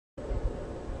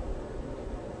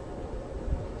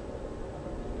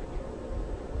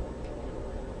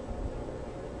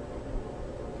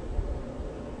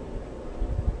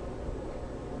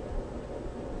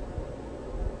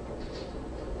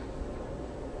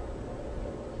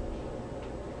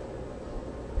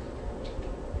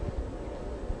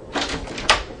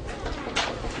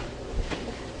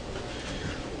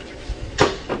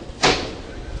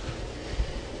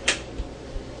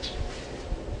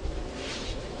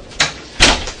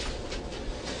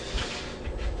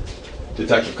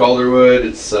Detective Calderwood.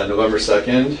 It's November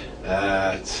 2nd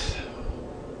at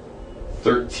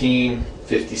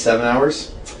 13:57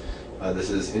 hours. This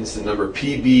is incident number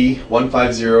PB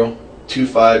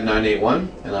 150-25981,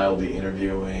 and I will be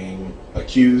interviewing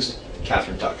accused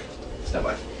Cathie Tuck. Stand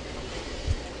by.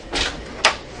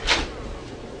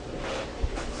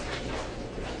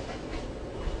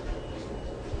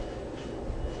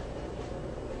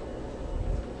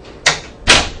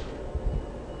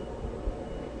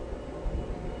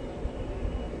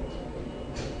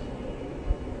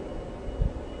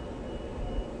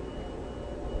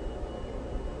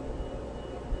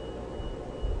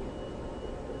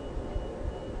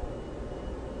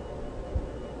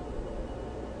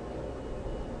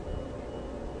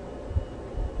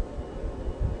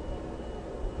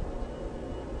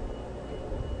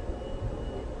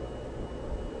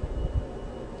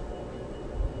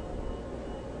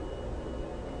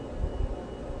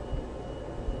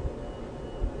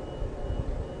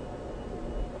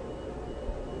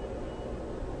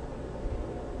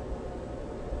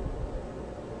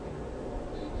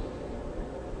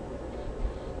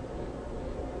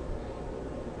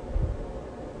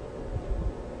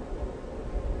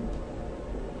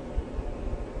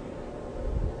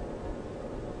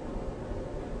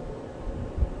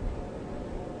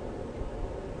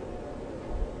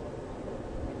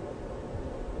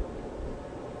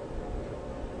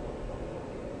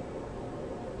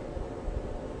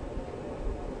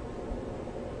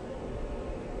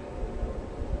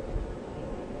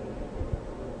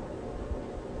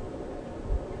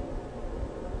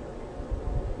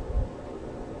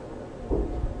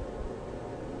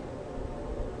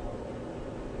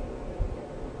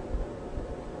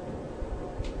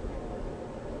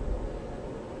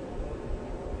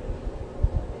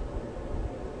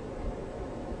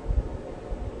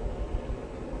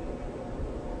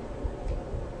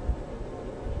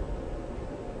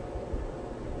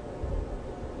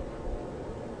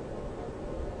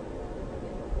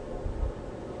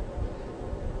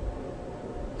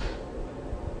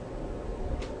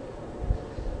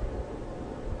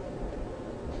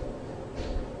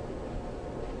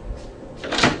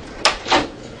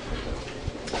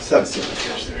 Have a seat on the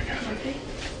couch there, Catherine.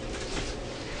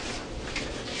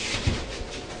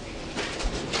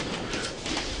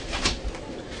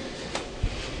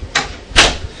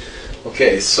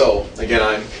 Okay, so again,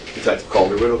 I'm Detective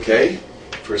Calderwood. Okay,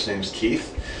 first name's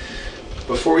Keith.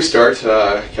 Before we start,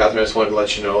 Catherine, I just wanted to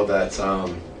let you know that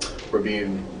we're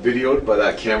being videoed by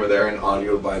that camera there and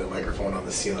audioed by the microphone on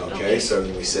the ceiling. Okay, so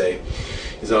everything we say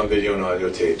is on video and audio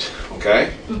taped.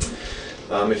 Okay.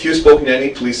 If you have spoken to any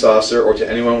police officer or to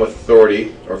anyone with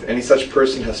authority, or if any such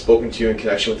person has spoken to you in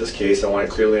connection with this case, I want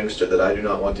it clearly understood that I do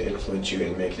not want to influence you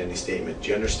in making any statement. Do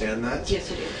you understand that?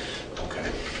 Yes, I do. Okay.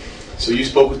 So you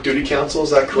spoke with duty counsel,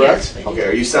 is that correct? Yes, I did. Okay,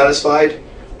 are you satisfied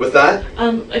with that?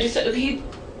 I just said, I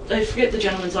forget the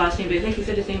gentleman's last name, but I think he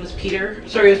said his name was Peter.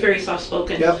 Sorry, it was very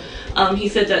soft-spoken. Yep. He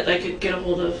said that I could get a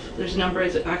hold of, there's a number,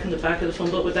 is it back in the back of the phone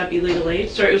book, would that be legal aid?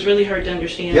 Sorry, it was really hard to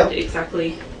understand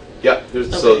exactly. Yeah,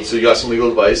 so you got some legal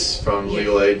advice from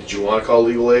legal aid. Did you want to call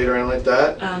legal aid or anything like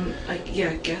that?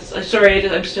 Yeah, I guess. Sorry,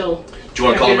 I'm still. Do you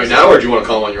want to call them right now, or do you want to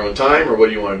call them on your own time, or what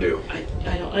do you want to do? I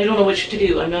don't know what to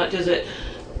do. I'm not. Does it?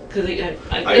 Because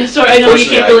sorry, I know you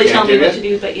can't really tell me what to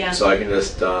do, but yeah. So I can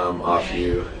just offer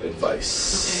you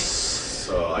advice.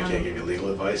 Okay. So I can't give you legal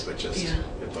advice, but just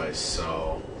advice.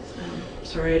 So.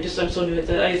 Sorry, I'm so new at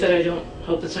that. I said I don't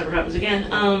hope this never happens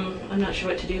again. I'm not sure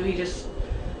what to do. He just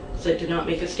said to not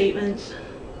make a statement.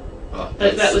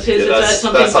 That was his. Is that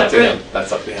something that's up separate? to him.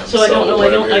 That's up to him. So I don't know.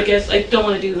 I guess I don't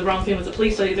want to do the wrong thing with the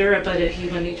police either. But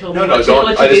when he told me, don't. I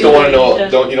just don't want to know.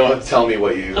 You don't have to tell me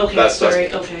what you. Okay. That's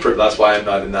why I'm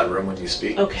not in that room when you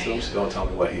speak. Okay. So don't tell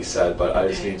me what he said. But I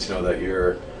just need to know that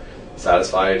you're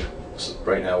satisfied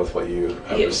right now with what you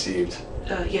have received.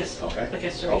 Yes. Okay. I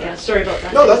guess. Sorry. Okay. Yeah. Sorry about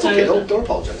that. No, that's okay. Don't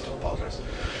apologize. Don't apologize.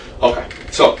 Okay.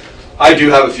 So. I do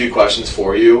have a few questions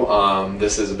for you.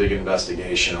 This is a big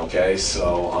investigation, okay?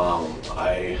 So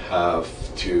I have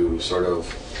to sort of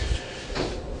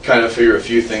kind of figure a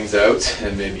few things out,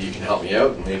 and maybe you can help me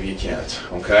out, and maybe you can't,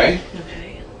 okay?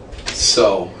 Okay.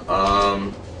 So,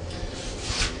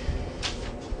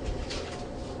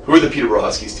 who are the Peterborough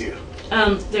Huskies to you?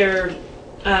 They're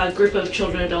a group of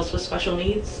children and adults with special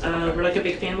needs. We're like a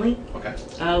big family. Okay.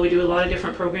 We do a lot of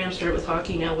different programs. Start with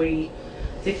hockey. Now I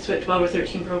think it's about 12 or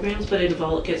 13 programs, but it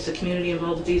gets the community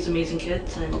involved with these amazing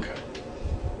kids. And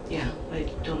yeah, I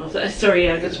don't know if that, sorry,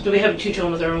 yeah, because we have 2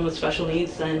 children of our own with special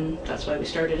needs, and that's why we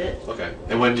started it. Okay.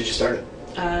 And when did you start it?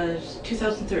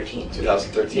 2013.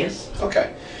 2013? Yes.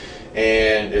 Okay.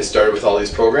 And it started with all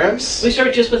these programs? We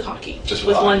started just with hockey. Just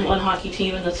with hockey. One hockey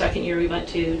team, and the second year we went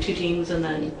to 2 teams, and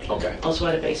then also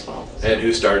had a baseball. So. And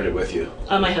who started it with you?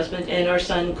 My husband, and our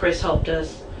son Chris helped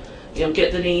us,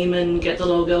 get the name and get the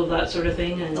logo, that sort of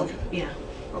thing, and yeah.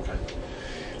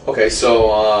 Okay,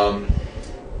 so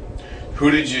who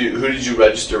did you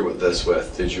register with this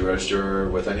with? Did you register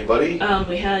with anybody?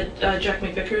 We had Jack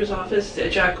McVicker's office.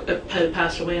 Jack had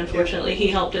passed away, unfortunately. He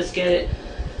helped us get it.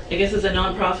 I guess it's a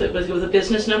non-profit with a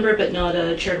business number, but not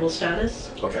a charitable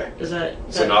status. Okay. Is that?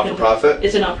 It's a not-for-profit?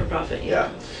 It's a not-for-profit, yeah.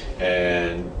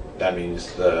 And that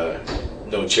means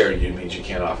no charity means you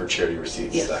can't offer charity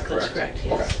receipts, yes, is that correct? That's correct,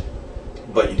 yes. Okay.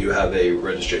 But you do have a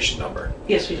registration number?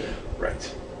 Yes, we do.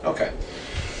 Right. Okay.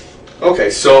 Okay,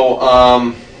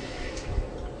 so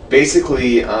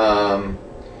basically, how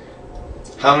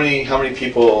many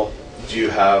people do you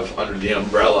have under the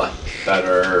umbrella that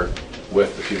are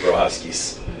with the Peterborough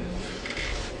Huskies?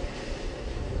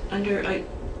 Under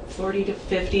 40 to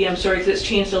 50. I'm sorry, because it's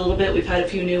changed a little bit. We've had a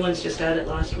few new ones just added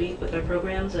last week with our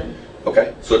programs. And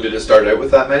okay, so did it start out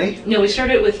with that many? No, we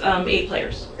started with 8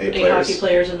 players. 8 players? Hockey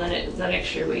players, and then the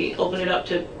next year we opened it up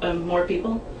to more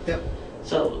people. Yep.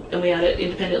 So, and we added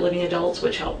independent living adults,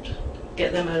 which helped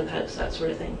get them out of the house, that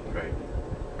sort of thing.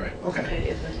 Right.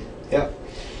 Okay. Yeah.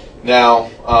 Now,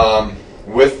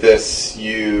 with this,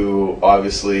 you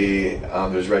obviously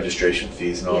there's registration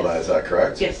fees and all that. Is that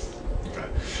correct? Yes. Okay.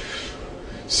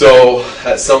 So,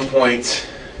 at some point,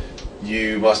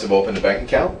 you must have opened a bank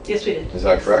account? Yes, we did. Is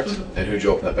that correct? Mm-hmm. And who'd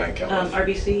you open that bank account with?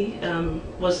 RBC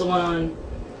was the one on,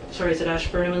 is it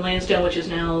Ashburnham and Lansdowne, which is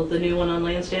now the new one on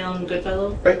Lansdowne,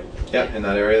 Goodfellow? Right. Yeah, in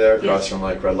that area there, across from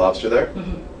like Red Lobster there?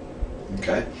 Mm-hmm.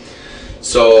 Okay.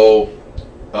 So,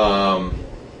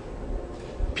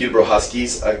 Peterborough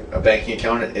Huskies, a banking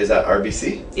account is at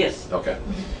RBC? Yes. Okay.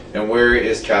 Mm-hmm. And where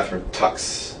is Catherine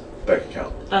Tuck's bank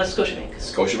account? Scotiabank.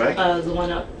 Scotiabank? The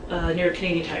one up near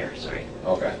Canadian Tire, sorry.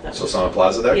 Okay. So Sana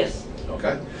Plaza there? Yes.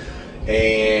 Okay.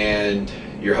 And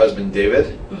your husband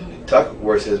David Tuck,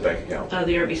 where's his bank account? The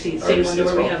RBC, same one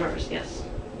where we have ours, yes.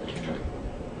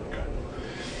 Okay.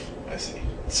 I see.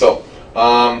 So,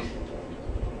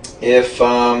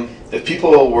 if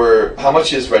people were, how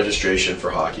much is registration for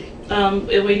hockey?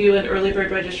 If we do an early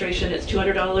bird registration, it's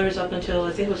 $200 up until,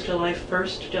 I think it was July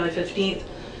 1st, July 15th.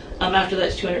 After that,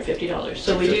 it's $250.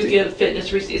 So we do give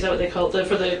fitness receipts, is that what they call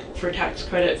it, for tax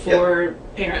credit for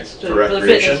parents. For recreation? The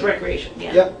fitness, recreation,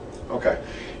 yeah. Yep. Okay.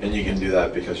 And you can do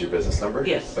that because your business number?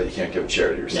 Yes. But you can't give a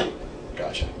charity receipt? No.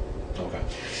 Gotcha. Okay.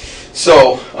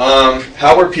 So,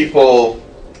 how are people,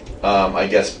 I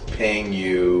guess, paying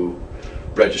you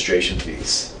registration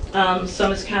fees?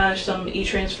 Some is cash, some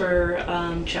e-transfer,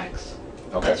 checks,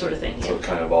 that sort of thing. So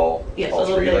kind of all a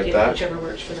little three bit, like that? whichever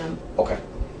works for them. Okay.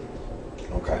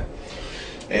 Okay.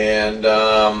 And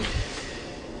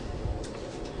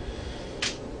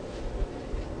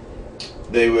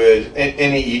they would,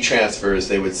 any e-transfers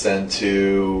they would send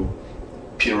to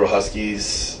Peterborough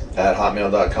Huskies at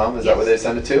hotmail.com. Is that what they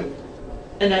send it to?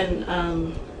 And then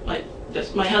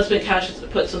my husband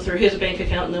puts them through his bank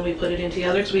account, and then we put it into the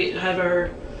other, because we have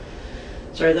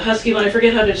the Husky one, I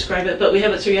forget how to describe it, but we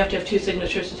have it so you have to have 2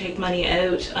 signatures to take money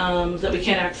out, that we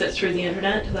can't access through the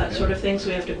internet, that sort of thing, so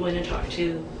we have to go in and talk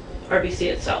to RBC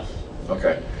itself.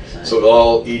 Okay. So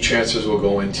all e-transfers will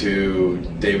go into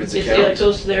David's account? Yeah, it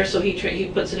goes there, so he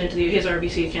puts it into his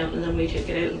RBC account, and then we take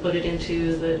it out and put it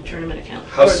into the tournament account.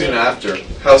 How soon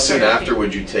after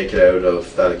would you take it out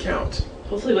of that account?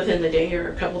 Hopefully within the day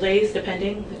or a couple days,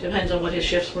 depending. It depends on what his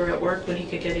shifts were at work when he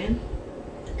could get in.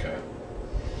 Okay.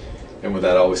 And would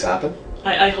that always happen?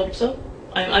 I hope so.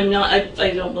 I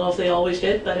don't know if they always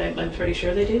did, but I'm pretty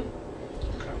sure they do.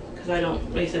 Because I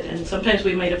don't raise it, and sometimes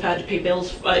we might have had to pay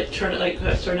bills, that's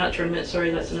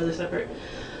another separate.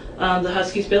 The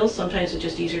Huskies bills, sometimes it's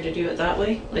just easier to do it that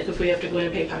way. Like if we have to go in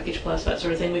and pay Package Plus, that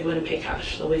sort of thing, we go in and pay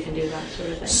cash, so we can do that sort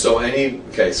of thing. So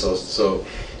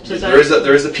there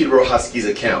is a Peterborough Huskies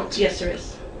account. Yes, there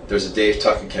is. There's a Dave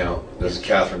Tuck account. There's a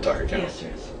Catherine Tuck account. Yes,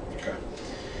 there is. Okay.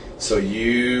 So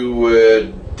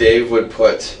Dave would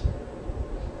put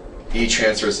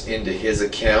e-transfers into his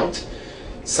account.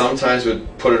 Sometimes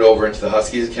would put it over into the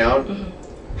Huskies account.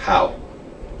 Mm-hmm. How?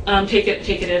 Take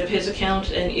it out of his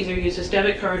account and either use his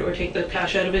debit card or take the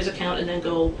cash out of his account and then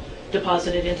go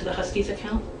deposit it into the Huskies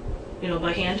account.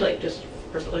 By hand, just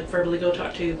verbally go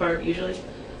talk to Barb usually,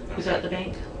 who's at the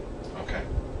bank. Okay.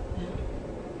 Yeah.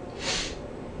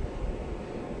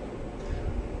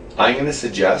 I'm going to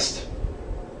suggest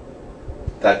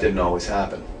that didn't always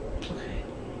happen. Okay.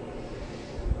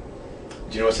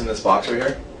 Do you know what's in this box right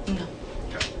here? No.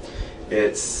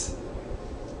 It's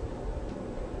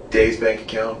Dave's bank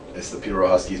account, it's the Peterborough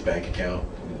Huskies bank account,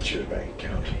 and it's your bank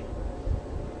account.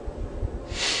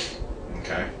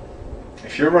 Okay?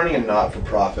 If you're running a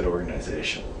not-for-profit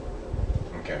organization,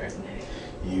 okay,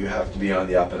 you have to be on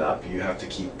the up and up. You have to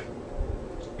keep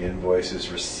invoices,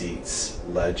 receipts,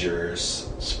 ledgers,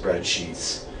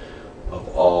 spreadsheets of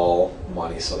all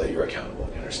money so that you're accountable.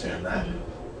 You understand that?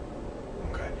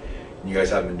 Mm-hmm. Okay. You guys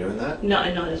haven't been doing that?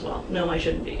 No, not as well. No, I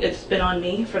shouldn't be. It's been on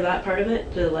me for that part of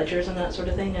it, the ledgers and that sort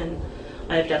of thing, and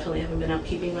I definitely haven't been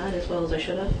upkeeping that as well as I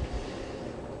should have.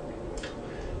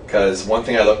 Because one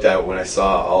thing I looked at when I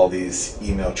saw all these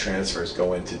email transfers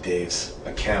go into Dave's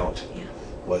account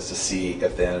was to see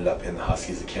if they ended up in the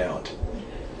Huskies account.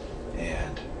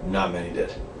 And not many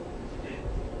did.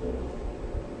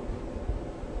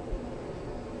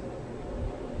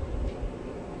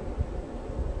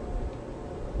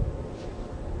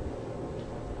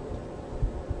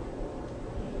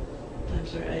 I'm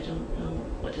sorry, I don't know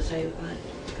what to say with that.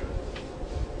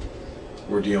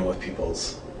 We're dealing with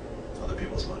other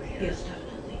people's money here. Yes,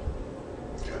 definitely.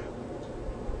 Okay.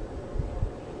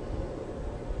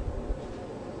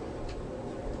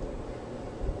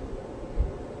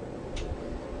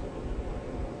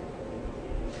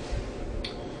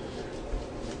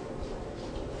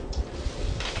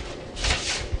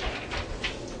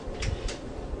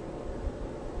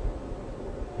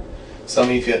 Some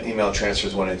email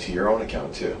transfers went into your own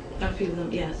account too. A few of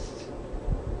them, yes.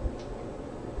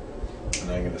 And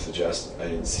I'm going to suggest I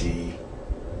didn't see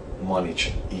money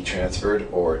e-transferred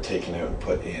or taken out and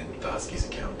put in the Huskies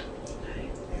account. Okay.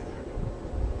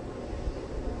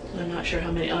 I'm not sure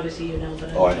how many, obviously you know, but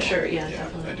I'm I know. not sure. Yeah, Yeah,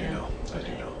 definitely. I do know. I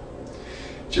Okay. do know.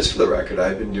 Just for the record,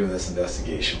 I've been doing this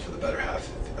investigation for the better half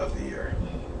of the year.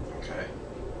 Mm-hmm. Okay?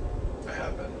 I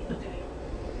have been. Okay.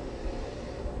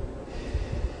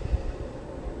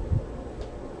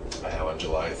 I have on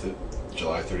July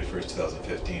 31st,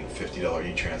 2015, $50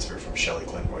 e-transfer from Shelley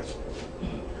Clinworth.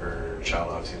 Mm-hmm. Her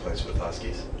child obviously plays with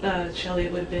Huskies. Shelley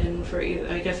would have been for either,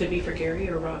 I guess it'd be for Gary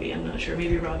or Robbie. I'm not sure.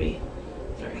 Maybe Robbie.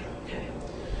 Sorry. Okay.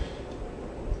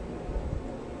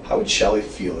 How would Shelley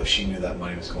feel if she knew that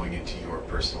money was going into your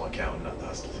personal account, not the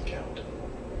Huskies account?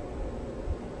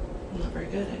 Not very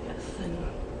good, I guess.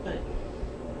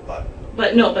 But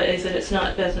But I said it's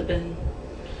not. It hasn't been.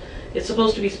 It's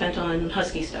supposed to be spent on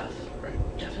Husky stuff.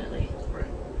 right, Definitely. right.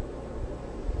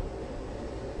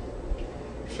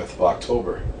 5th of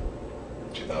October,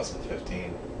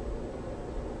 2015.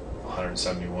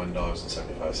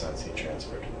 $171.75 he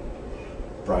transferred.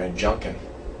 Brian Junkin,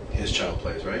 his child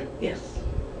plays, right? Yes.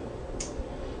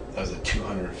 That was a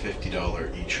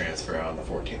 $250 e-transfer on the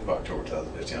 14th of October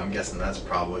 2015. I'm guessing that's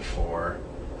probably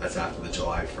that's after the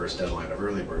July 1st deadline of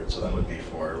early bird, so that would be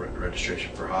for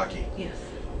registration for hockey. Yes.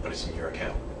 But it's in your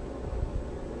account.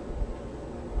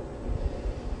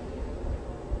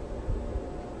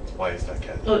 Why is that,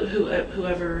 Cathie? Oh,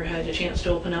 whoever had a chance to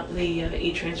open up the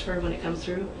e-transfer when it comes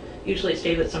through. Usually it's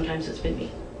David, sometimes it's been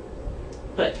me.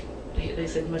 But they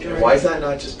said majority. Why is that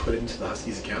not just put into the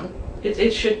Huskies account?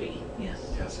 It should be, yes.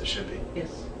 Yes, it should be. Yes.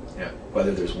 Yeah,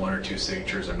 whether there's one or two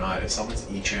signatures or not, if someone's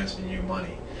e-transferring you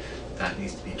money, that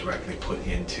needs to be directly put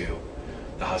into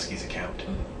the Huskies account.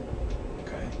 Mm-hmm.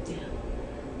 Okay? Yeah.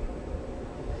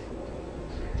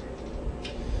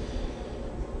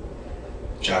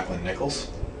 Jacqueline Nichols,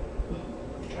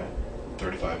 Mm-hmm.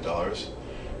 okay, $35.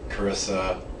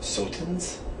 Carissa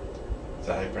Sotins, is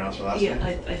that how you pronounce her last Yeah,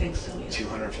 name? I think so, yeah.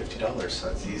 $250.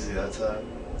 That's easy. That's a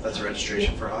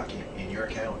registration for hockey in your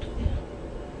account. Yeah.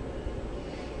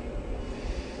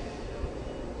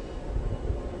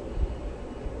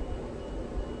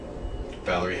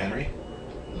 Valerie Henry,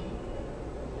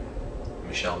 Mm-hmm.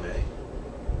 Michelle May,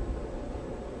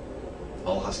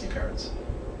 all Husky parents.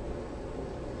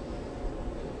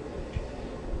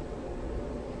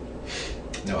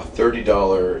 Now a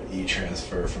 $30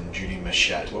 e-transfer from Judy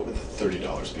Machette. What would the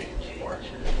 $30 be for?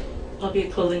 I'll be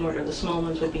a clothing order. The small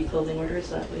ones would be clothing orders.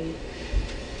 That way.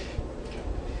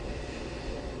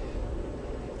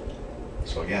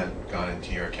 So again, gone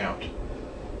into your account.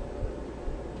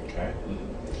 Okay. Mm-hmm.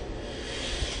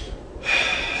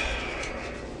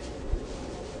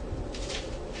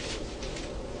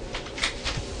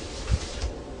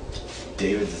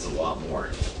 David's is a lot more.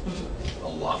 Mm-hmm. A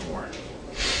lot more.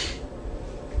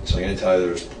 So I'm going to tell you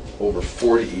there's over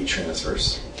 40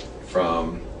 e-transfers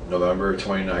from November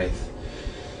 29th,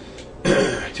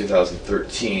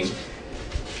 2013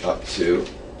 up to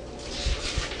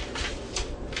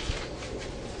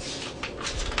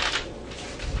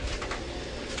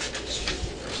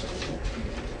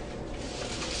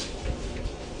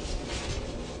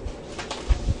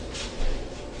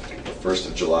 1st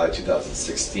of July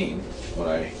 2016 when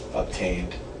I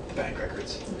obtained the bank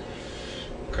records.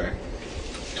 Okay.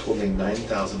 Totaling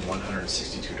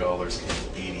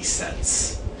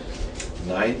 $9,162.80.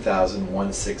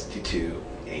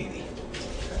 $9,162.80.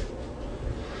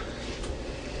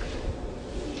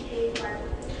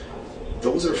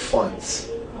 Those are funds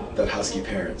that Husky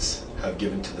parents have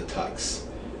given to the Tucks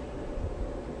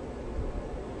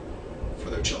for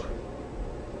their children.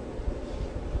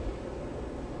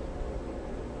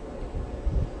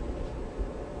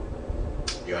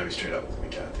 You gotta be straight up with me,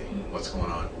 Kathy. What's going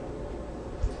on?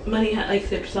 Money, like I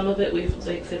said, some of it we've,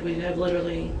 like I said, we have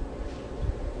literally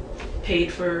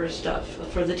paid for stuff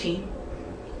for the team,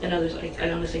 and others I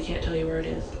honestly can't tell you where it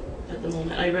is at the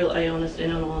moment. I honestly I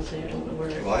don't know where.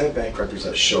 Well, I have bank records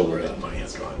that show where that money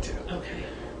has gone to. Okay.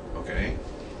 Okay.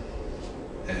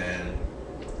 And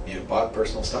you bought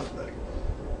personal stuff with it.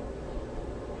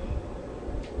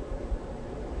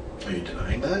 Are you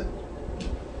denying that?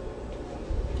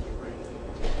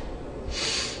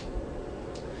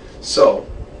 So,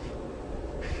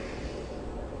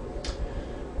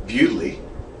 Bewdley,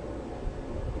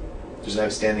 there's an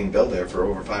outstanding bill there for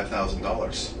over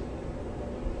 $5,000,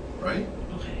 right?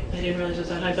 Okay, I didn't realize it was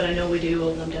that high, but I know we do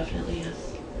owe them, definitely,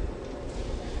 yes.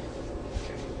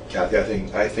 Okay.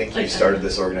 Kathy, I think you started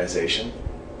this organization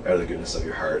out of the goodness of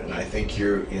your heart, and I think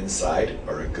you inside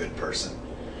are a good person.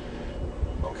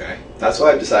 Okay, that's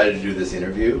why I've decided to do this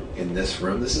interview in this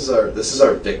room. This is our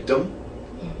victim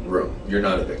room. You're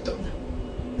not a victim.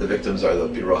 The victims are the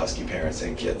Peterborough Husky parents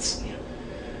and kids. Yeah.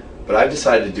 But I've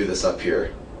decided to do this up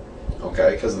here,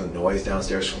 okay, because of the noise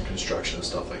downstairs from construction and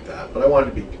stuff like that. But I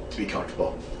wanted to be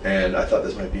comfortable, and I thought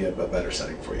this might be a better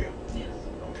setting for you. Yes.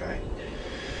 Okay.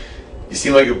 You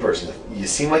seem like a good person. You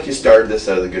seem like you started this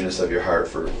out of the goodness of your heart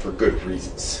for good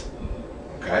reasons.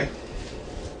 Okay.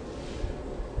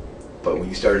 But when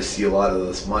you started to see a lot of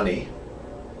this money,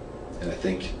 and I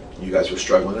think you guys were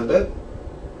struggling a bit.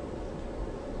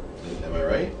 Am I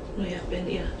right? We have been,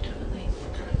 yeah, definitely.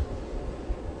 Okay.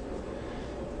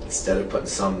 Instead of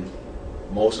putting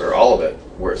most or all of it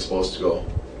where it's supposed to go,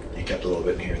 you kept a little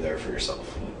bit in here and there for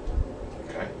yourself.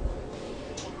 Okay.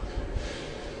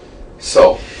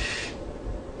 So,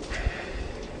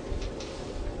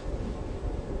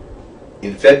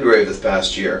 in February of this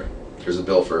past year, there's a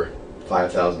bill for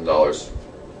 $5,000,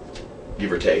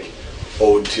 give or take,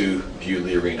 owed to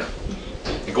Bewdley Arena.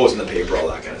 It goes in the paper, all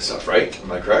that kind of stuff, right?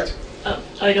 Am I correct?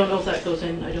 I don't know if that goes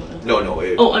in. I don't know.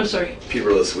 No. Oh, I'm sorry.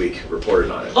 Peterborough this week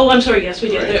reported on it. Oh, I'm sorry. Yes, we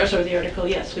did. Right? Sorry, the article.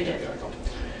 Yes, we did.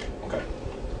 Okay.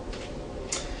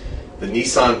 The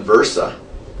Nissan Versa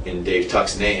in Dave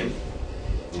Tuck's name.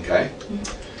 Okay.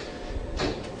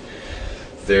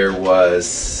 There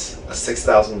was a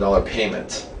 $6,000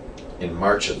 payment in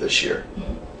March of this year,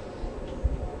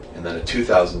 and then a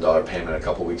 $2,000 payment a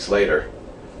couple weeks later,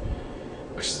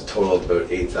 which is a total of about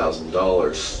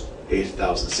 $8,000,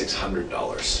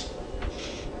 $8,600.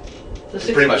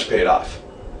 Pretty much paid off.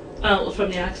 From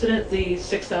the accident, the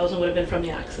 6,000 would have been from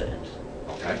the accident.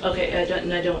 Okay. Okay, I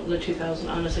don't. The 2,000.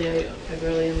 Honestly, I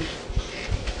really am.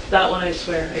 That one, I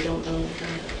swear, I don't know.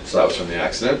 So that was from the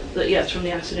accident. Yes, from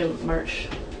the accident, March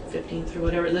 15th or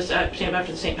whatever. This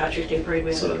after the St. Patrick's Day parade.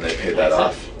 We So had then they paid that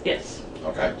off. Yes.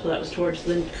 Okay. So that was towards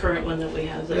the current one that we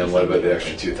have. And then what about the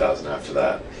extra 2,000 after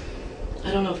that? I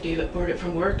don't know if David borrowed it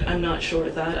from work. I'm not sure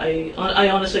of that. I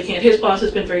honestly can't. His boss has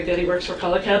been very good. He works for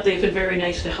Color Cab. They've been very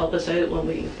nice to help us out when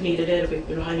we needed it. If we've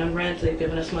been behind on rent, they've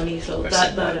given us money. So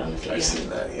that honestly, I've seen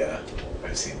that. Yeah,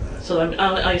 I've seen that. So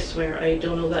I swear I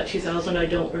don't know that 2,000. I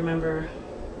don't remember.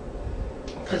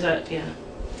 Because that, yeah.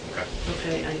 Okay.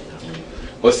 Okay.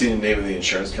 What's the name of the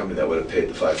insurance company that would have paid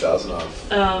the $5,000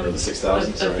 off? Or the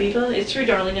 $6,000? Aviva. It's through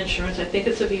Darling Insurance. I think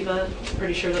it's Aviva.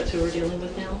 Pretty sure that's who we're dealing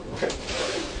with now. Okay.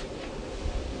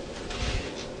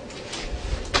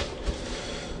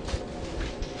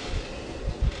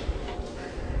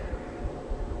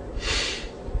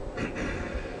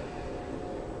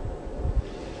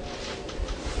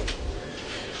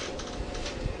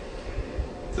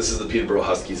 This is the Peterborough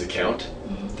Huskies account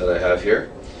that I have here.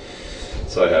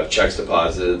 So I have checks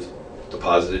deposited,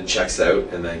 checks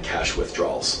out, and then cash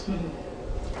withdrawals.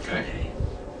 Okay.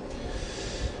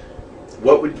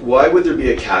 Why would there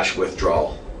be a cash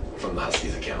withdrawal from the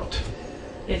Huskies account?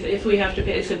 If we have to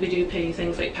pay, so we do pay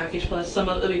things like Package Plus. Some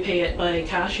of it we pay it by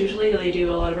cash usually. They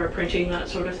do a lot of our printing, that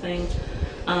sort of thing.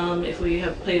 If we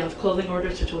have paid off clothing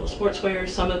orders to Total Sportswear,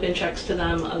 some have been checks to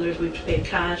them, others we've paid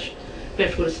cash. We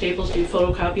have to go to Staples, do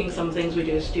photocopying. Some things we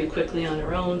just do quickly on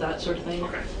our own, that sort of thing.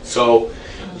 Okay. So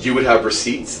you would have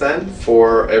receipts then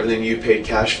for everything you paid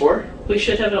cash for? We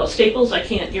should have it all. Staples, I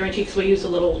can't guarantee because we use the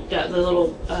little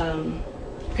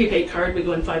prepaid card would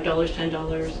go in $5,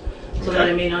 $10, so that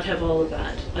I may not have all of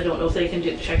that. I don't know if they can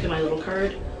check in my little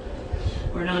card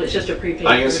or not. It's just a prepaid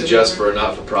card. I'm going to suggest for a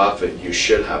not-for-profit, you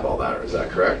should have all that. Is that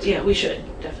correct? Yeah, we should.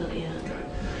 Definitely, yeah. Okay.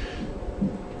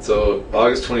 So,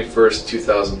 August 21st,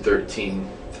 2013,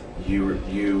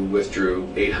 you withdrew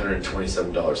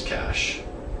 $827 cash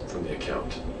from the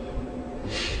account.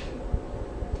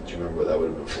 Do you remember what that would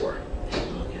have been for?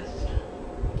 August.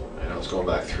 I know it's going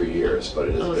back 3 years, but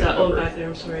it is a Oh, is big that number. back there?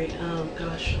 I'm sorry. Oh,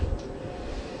 gosh.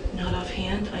 Not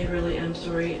offhand. I really am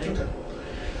sorry. Okay.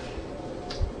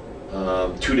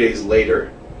 2 days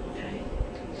later, Okay.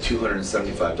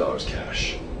 $275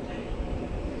 cash.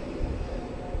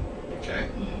 Okay.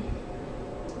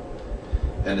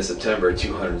 Mhm. End of September,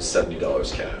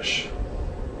 $270 cash.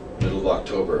 Middle of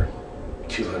October,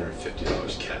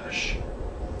 $250 cash.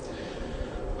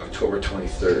 October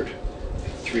 23rd,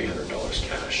 $300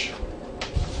 cash.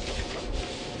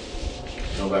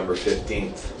 November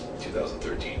 15th,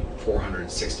 2013,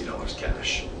 $460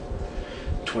 cash.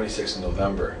 26th of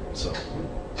November, so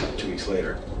 2 weeks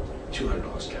later,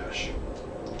 $200 cash.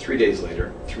 3 days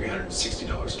later,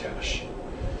 $360 cash.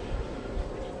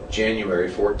 January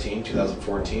 14,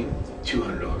 2014,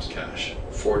 $200 cash.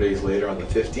 4 days later on the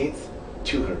 15th,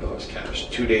 $200 cash.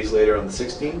 2 days later on the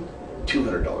 16th,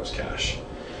 $200 cash.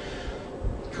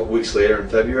 A couple weeks later in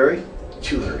February,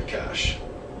 $200 cash.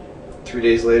 3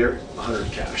 days later,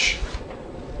 $100 cash.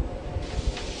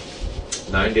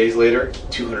 9 days later,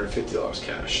 $250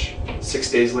 cash.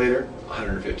 6 days later,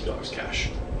 $150 cash.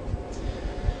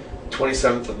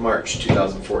 27th of March,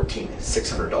 2014,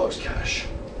 $600 cash.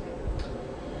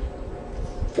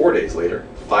 4 days later,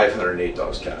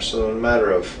 $508 cash. So in a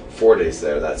matter of 4 days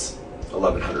there, that's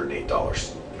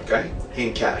 $1,108, okay?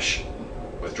 In cash,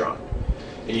 withdrawn.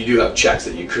 And you do have checks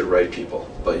that you could write people,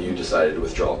 but you decided to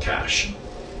withdraw cash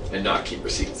and not keep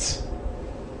receipts.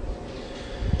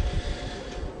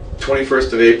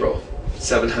 21st of April,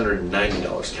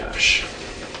 $790 cash.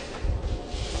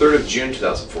 3rd of June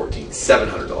 2014,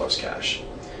 $700 cash.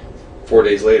 4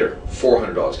 days later,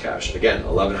 $400 cash. Again,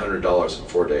 $1,100 in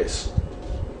 4 days.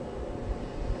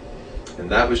 And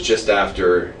that was just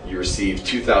after you received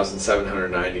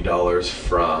 $2,790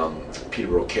 from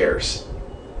Peterborough Cares.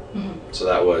 Mhm. So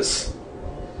that was,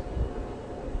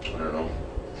 I don't know,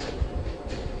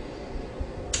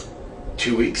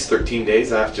 2 weeks, 13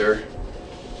 days after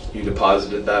you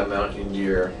deposited that amount into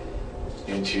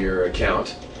your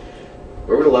account.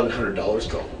 Where would $1,100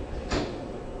 go?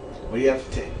 What do you have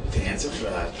to answer for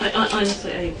that?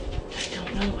 Honestly, I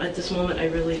don't know. At this moment, I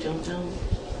really don't know.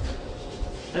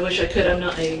 I wish I could. I'm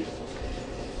not. I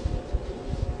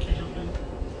don't know.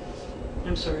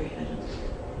 I'm sorry. I don't.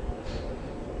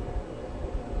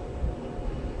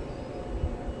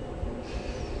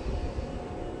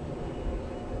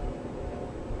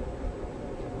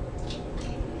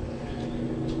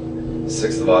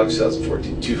 6th of August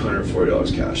 2014,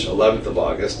 $240 cash. 11th of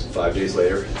August, 5 days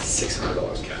later,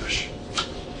 $600 cash.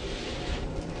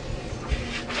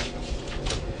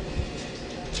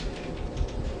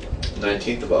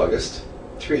 $19th of August,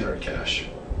 $300 cash.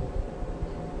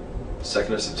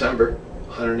 2nd of September,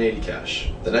 $180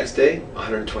 cash. The next day,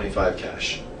 $125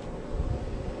 cash.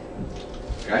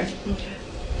 Okay? Okay.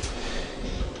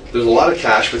 There's a lot of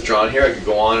cash withdrawn here. I could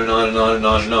go on and on and on and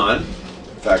on and on.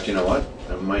 In fact, you know what?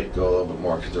 I might go a little bit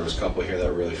more because there was a couple here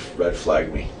that really red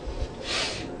flagged me.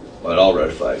 Well, it all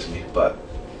red flags me, but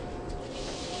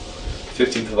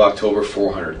 15th of October,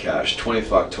 $400 cash. 20th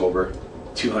of October,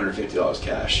 $250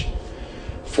 cash.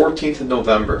 14th of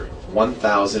November,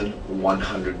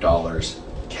 $1,100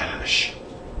 cash.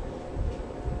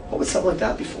 What would something like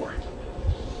that be for?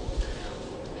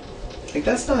 Like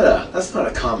that's not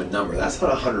a common number. That's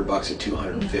not $100 or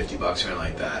 $250 or anything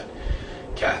like that.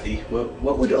 Kathy,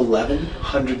 what would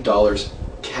 $1,100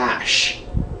 cash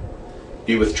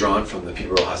be withdrawn from the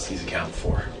Peterborough Huskies account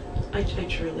for? I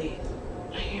truly,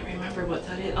 I can't remember what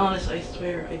that is. Honestly, I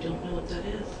swear, I don't know what that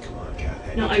is. Come on,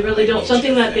 Kathy. No, I really don't.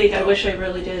 Something that big, I wish I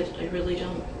really did. I really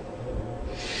don't.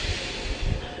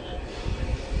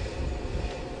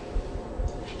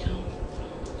 I don't.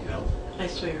 You know? I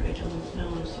swear, I don't. No,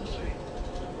 I'm so sorry.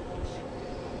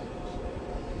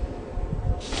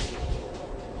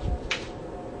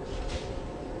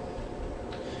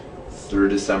 3rd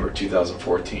of December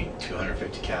 2014,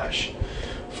 $250 cash.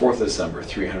 4th of December,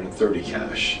 $330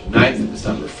 cash. 9th of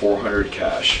December, $400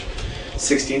 cash.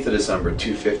 16th of December,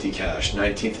 $250 cash.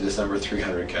 19th of December,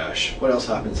 $300 cash. What else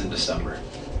happens in December?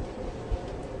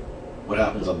 What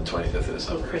happens on the 25th of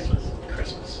December? Oh, Christmas.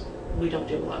 Christmas. We don't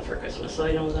do a lot for Christmas, so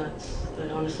I know that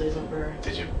honestly isn't where.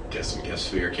 Did you get some gifts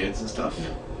for your kids and stuff?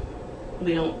 No.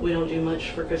 We don't do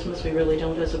much for Christmas. We really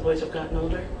don't, as the boys have gotten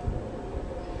older.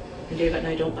 And David and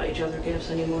I don't buy each other gifts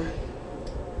anymore.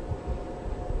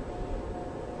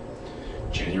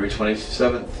 January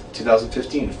 27th,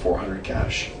 2015, 400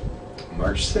 cash.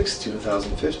 March 6th,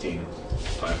 2015,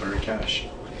 500 cash.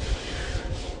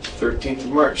 13th of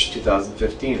March,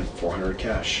 2015, 400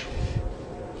 cash.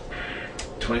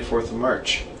 24th of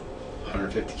March,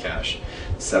 150 cash.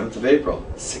 7th of April,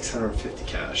 650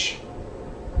 cash.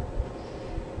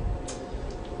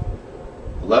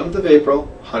 11th of April,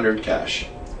 100 cash.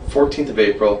 14th of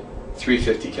April,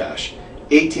 350 cash.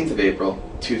 18th of April,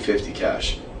 250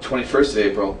 cash. 21st of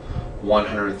April,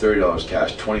 $130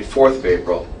 cash. 24th of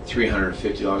April,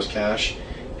 $350 cash.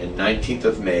 And 19th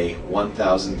of May,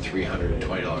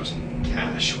 $1,320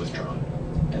 cash withdrawn.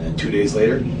 And then 2 days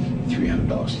later,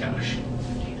 $300 cash.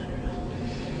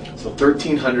 So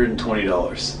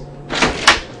 $1,320.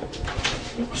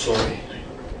 Sorry.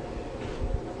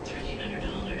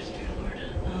 $1,300, dear Lord.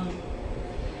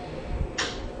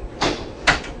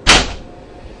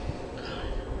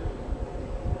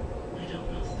 I don't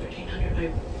know,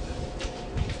 $1,300.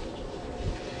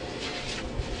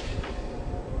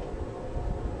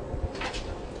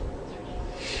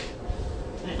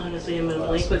 I honestly am in a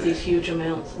blank with these huge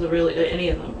amounts. The really any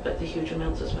of them, but the huge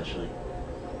amounts especially.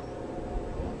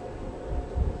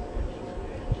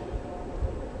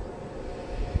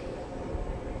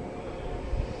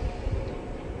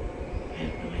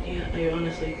 I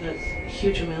honestly, that's a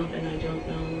huge amount, and I don't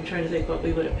know. I'm trying to think what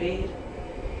we would have paid.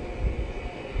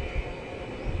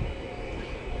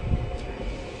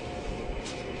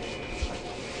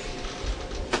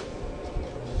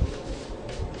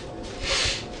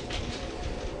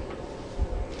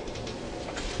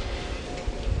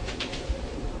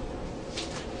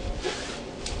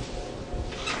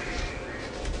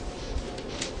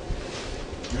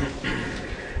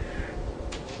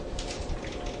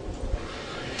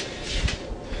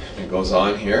 Goes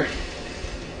on here.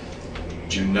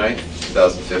 June 9th,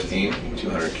 2015,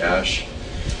 200 cash.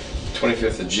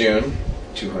 25th of June,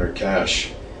 200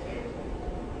 cash.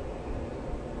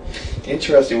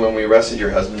 Interesting, when we arrested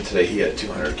your husband today, he had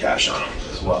 200 cash on him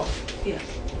as well. Yes.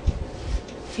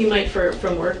 He might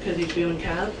from work because he's doing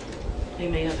cab. He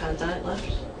may have had that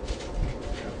left.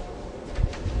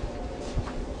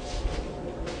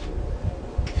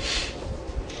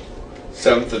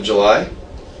 7th of July,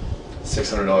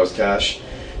 $600 cash.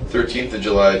 13th of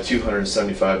July,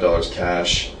 $275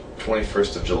 cash.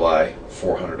 21st of July,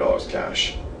 $400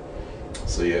 cash.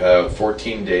 So you have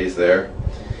 14 days there,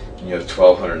 and you have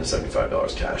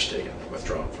 $1,275 cash taken,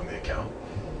 withdrawn from the account.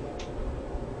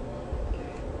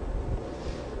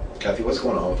 Cathie, what's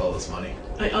going on with all this money?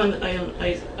 I don't know.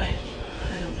 I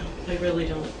really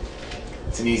don't.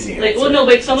 It's an easy answer. Like, well, no,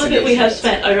 but some of it we have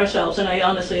spent ourselves, and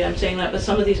I'm saying that, but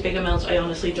some of these big amounts, I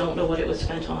honestly don't know what it was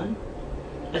spent on.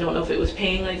 I don't know if it was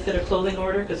paying, like, a clothing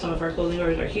order, because some of our clothing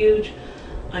orders are huge.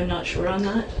 I'm not sure on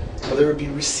that. Well, there would be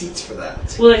receipts for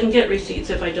that. Well, I can get receipts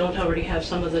if I don't already have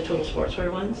some of the Total Sportswear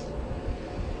ones.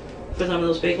 For some of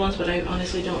those big ones, but I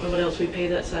honestly don't know what else we pay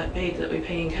that's that big that we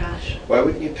pay in cash. Why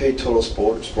wouldn't you pay Total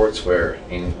Sportswear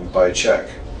by check?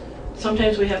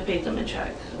 Sometimes we have paid them in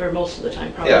check, or most of the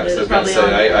time probably. Yeah, because I was going to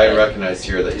say, I recognize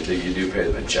here that you do pay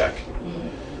them in check,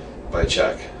 by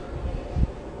check.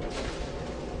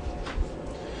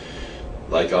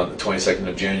 Like on the 22nd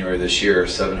of January this year,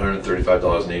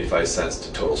 $735.85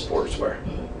 to Total Sportswear.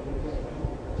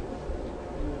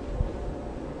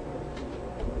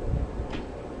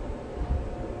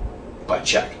 By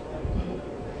check.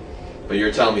 But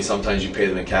you're telling me sometimes you pay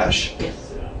them in cash? Yes.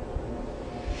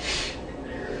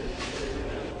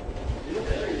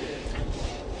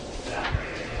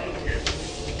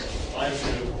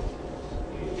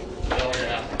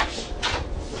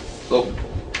 So,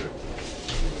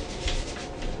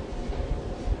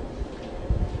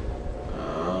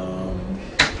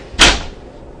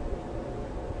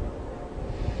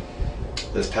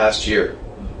 this past year,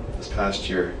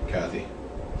 Cathie,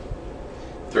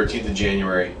 13th of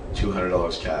January,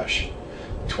 $200 cash.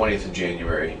 20th of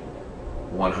January,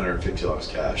 $150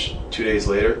 cash. 2 days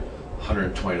later,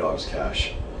 $120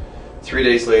 cash. 3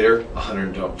 days later,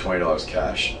 $120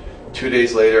 cash. 2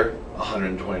 days later,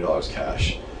 $120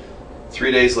 cash.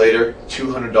 3 days later,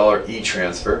 $200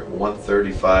 e-transfer,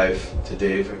 $135 to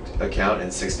Dave's account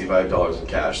and $65 in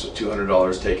cash. So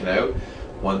 $200 taken out,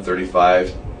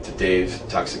 $135 to Dave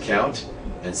Tuck's account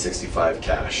and $65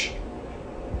 cash.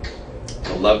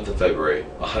 11th of February,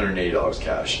 $180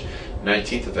 cash.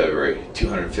 19th of February,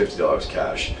 $250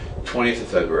 cash. 20th of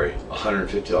February,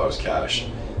 $150 cash.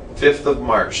 5th of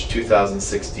March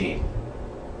 2016,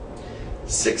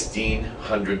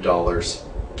 $1,600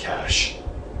 cash.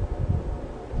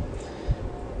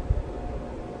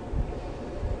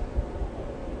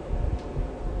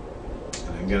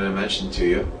 And I'm going to mention to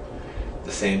you, at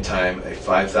the same time, a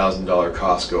 $5,000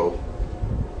 Costco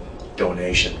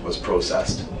donation was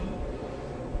processed.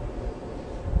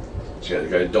 So you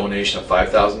got a donation of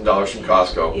 $5,000 from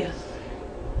Costco, Yes.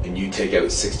 and you take out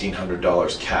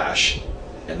 $1,600 cash,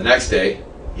 and the next day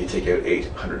you take out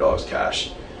 $800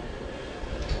 cash.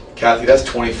 Cathie, that's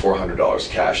 $2,400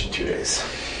 cash in 2 days.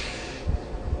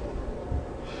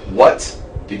 What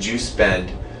did you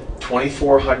spend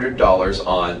 $2,400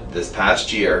 on this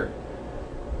past year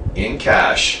in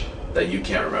cash that you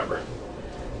can't remember?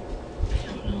 I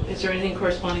don't know. Is there anything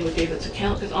corresponding with David's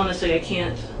account? Because honestly, I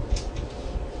can't.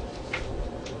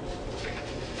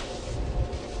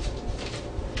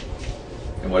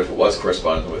 And what if it was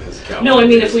corresponding with his account? No, I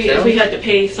mean if we had to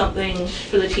pay something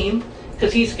for the team,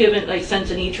 because he's given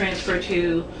sent an e-transfer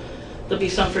to. There'll be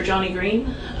some for Johnny Green,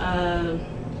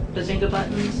 Bazinga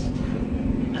buttons.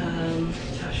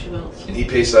 Gosh, who else? And he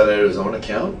pays that out of his own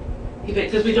account?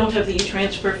 Because we don't have the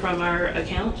e-transfer from our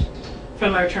account,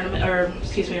 from our tournament, or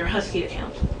excuse me, our Husky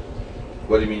account.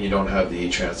 What do you mean you don't have the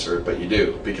e-transfer, but you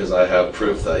do? Because I have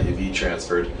proof that you've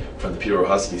e-transferred from the Peterborough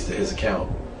Huskies to his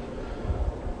account.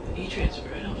 E-transfer,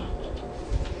 I don't know.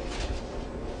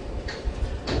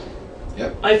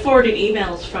 Yep. I forwarded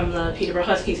emails from the Peterborough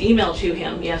Huskies email to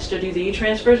him, yes, to do the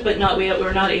e-transfers, but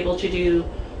we're not able to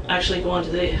actually go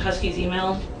onto the Huskies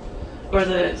email or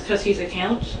the Huskies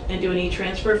account and do an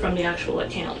e-transfer from the actual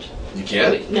account. You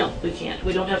can't? No, we can't.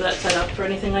 We don't have that set up for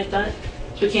anything like that.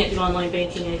 So we can't do online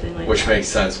banking, anything like that. Which makes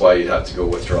sense why you'd have to go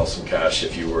withdraw some cash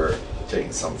if you were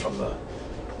taking some from the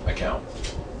account.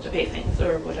 To pay things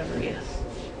or whatever, yes.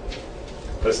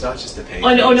 But it's not just to pay Oh,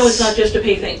 things. no, it's not just to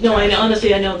pay things. No,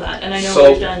 honestly, I know that, and I know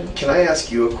So, we've done. can I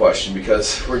ask you a question?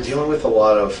 Because we're dealing with a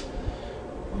lot of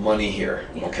money here,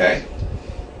 Yeah. okay?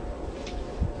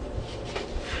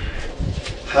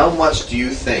 How much do you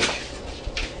think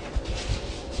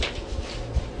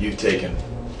you've taken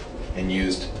and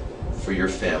used for your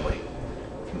family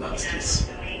from the Huskies?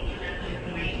 I have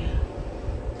no idea.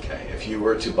 Okay, if you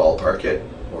were to ballpark it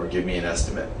or give me an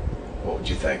estimate, what would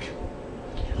you think?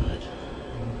 God.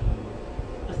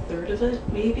 A third of it,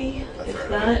 maybe? A If third of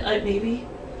that, maybe?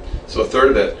 So a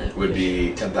third of it would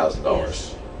be $10,000.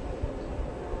 Yes.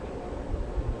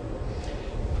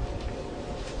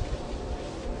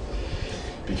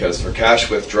 Because for cash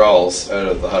withdrawals out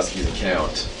of the Huskies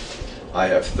account, I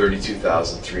have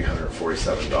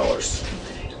 $32,347.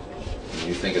 Okay. And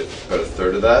you think it's about a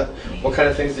third of that? What kind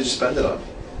of things did you spend it on?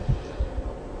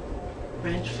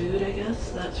 Rent, food, I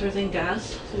guess, that sort of thing,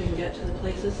 gas, so we can get to the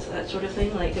places, that sort of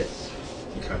thing. Like, it's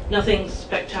Okay. nothing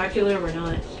spectacular. We're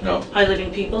not No.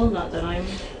 high-living people, not that I'm.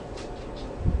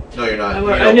 No, you're not. I You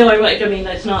know, don't- I mean,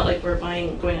 it's not like we're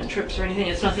going on trips or anything.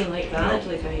 It's nothing like that.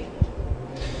 No. Like,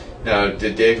 Now,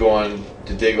 did Dave go to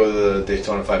the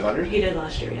Daytona 500? he did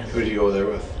last year, yes. Who did you go there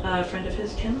with? A friend of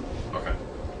his, Tim. Okay.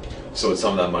 So would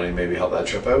some of that money maybe help that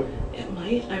trip out? It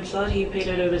might. I thought he paid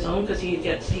it out of his own because he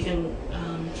can,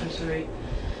 I'm sorry,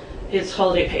 his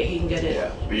holiday pay, he can get it. Yeah.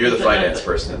 But you're the But finance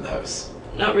person in the house.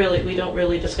 Not really. We don't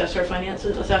really discuss our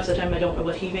finances. Half the time I don't know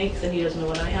what he makes and he doesn't know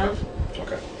what I have.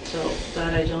 Okay. So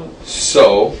that I don't,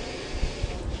 So,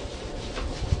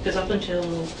 because up until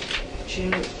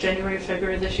January,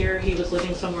 February this year, he was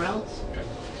living somewhere else.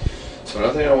 so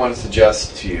another thing I want to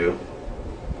suggest to you,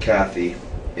 Cathie,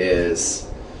 is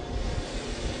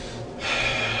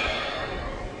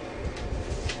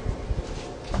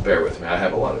bear with me. I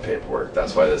have a lot of paperwork.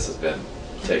 That's why this has been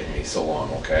taking me so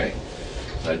long, okay?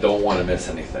 I don't want to miss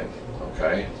anything,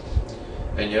 okay?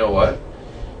 And you know what?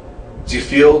 Do you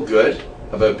feel good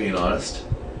about being honest?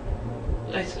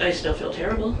 I still feel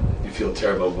terrible, You feel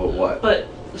terrible about what? but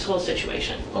this whole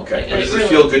situation. Okay. Like, But does it really-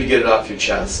 feel good to get it off your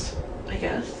chest? I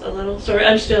guess a little. Sorry,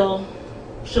 I'm still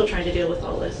trying to deal with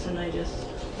all this, and I just,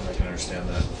 I can understand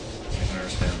that. I can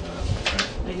understand that. Okay.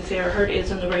 like I say, our heart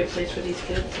is in the right place for these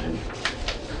kids, and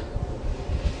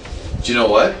Do you know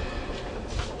what?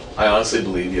 I honestly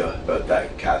believe you about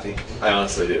that, Cathie. I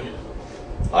honestly do.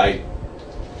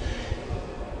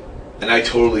 And I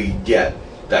totally get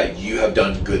that you have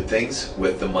done good things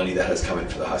with the money that has come in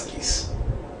for the Huskies.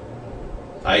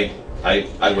 I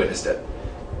witnessed it.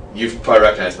 You've probably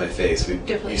recognized my face.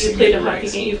 Definitely. You've You seen played me a hockey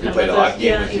rings. game. You've We come played a with us. hockey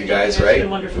game Yeah, with you you've guys, been right?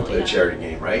 wonderful, We played a yeah. charity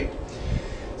game, right?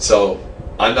 So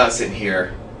I'm not sitting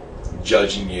here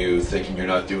judging you, thinking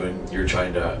you're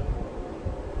trying to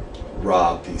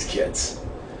rob these kids.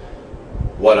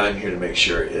 What I'm here to make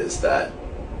sure is that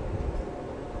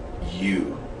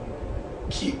you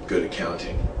keep good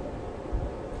accounting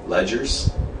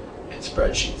ledgers and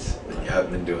spreadsheets, and you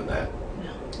haven't been doing that.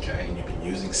 No. Okay, and you've been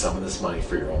using some of this money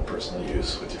for your own personal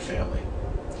use with your family.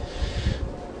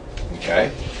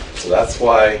 Okay, so that's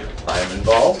why I'm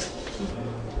involved.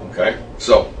 Okay,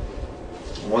 so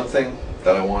one thing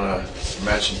that I want to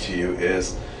mention to you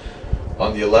is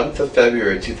on the 11th of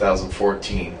February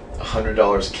 2014,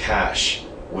 $100 cash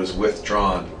was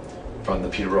withdrawn from the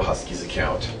Peterborough Huskies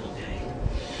account.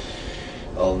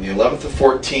 On the 11th of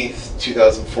 14th,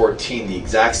 2014, the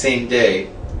exact same day,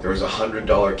 there was a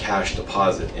 $100 cash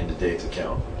deposit into Dave's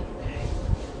account.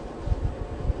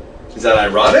 Is that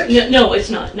ironic? No, it's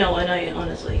not. No, and I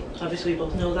honestly, obviously we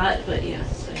both know that, but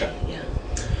yes. Okay. Yeah.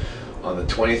 On the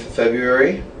 20th of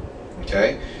February,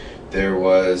 okay, there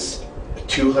was a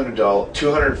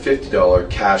 $250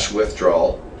 cash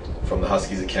withdrawal from the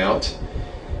Huskies account.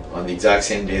 On the exact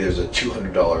same day, there's a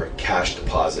 $200 cash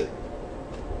deposit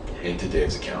into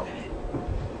Dave's account. Okay.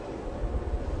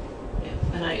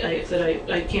 Yeah. And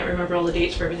I can't remember all the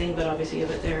dates for everything, but obviously you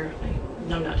have it there.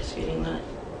 I'm not disputing that.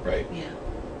 Right. Yeah.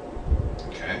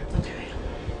 Okay. Okay.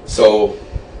 So,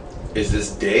 is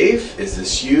this Dave? Is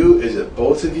this you? Is it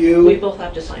both of you? We both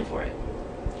have to sign for it.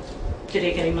 To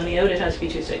take any money out, it has to be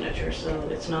 2 signatures, so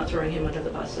it's not throwing him under the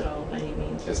bus at all by any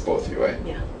means. It's both of you, right?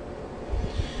 Yeah.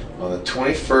 On the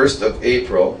 21st of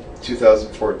April,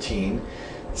 2014,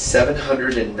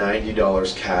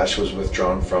 $790 cash was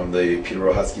withdrawn from the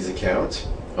Peterborough Huskies account.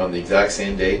 On the exact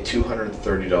same day,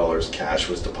 $230 cash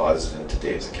was deposited into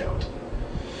Dave's account.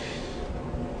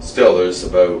 Still, there's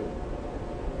about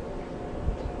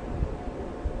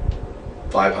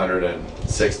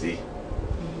 560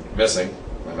 missing.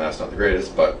 My math's not the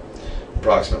greatest, but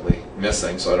approximately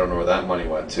missing, so I don't know where that money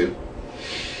went to.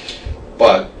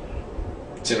 But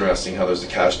it's interesting how there's a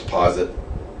cash deposit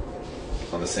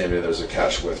on the same day there's a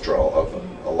cash withdrawal of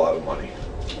a lot of money.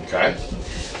 Okay?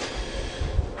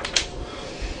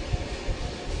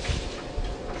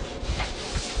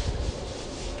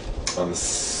 On the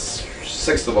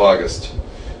 6th of August,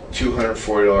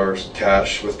 $240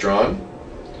 cash withdrawn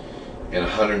and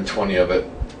 $120 of it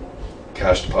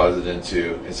cash deposited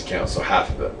into his account, so half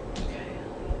of it.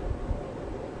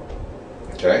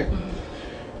 Okay?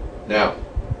 Now,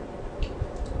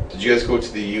 did you guys go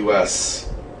to the U.S.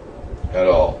 at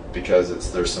all?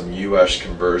 Because there's some U.S.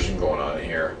 conversion going on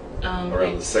here around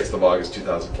the 6th of August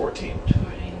 2014. That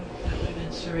would have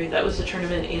been, sorry, that was the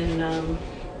tournament in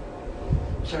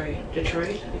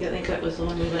Detroit. I think that was the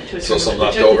one we went to. So some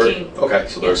leftover. Okay,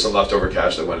 so there's some leftover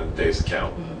cash that went into Dave's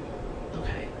account.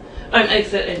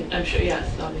 Okay, I'm sure. Yes,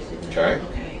 obviously. Okay.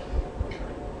 Okay.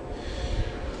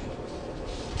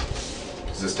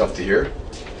 Is this tough to hear?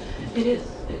 It is.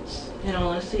 It's, in all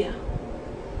honesty, yeah.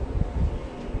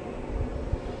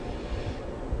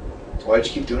 Why'd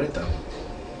you keep doing it though?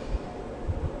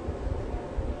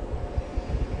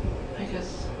 I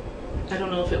guess I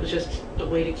don't know if it was just a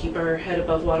way to keep our head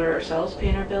above water ourselves,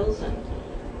 paying our bills, and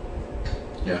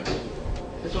yeah.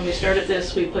 Because when we started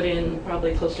this, we put in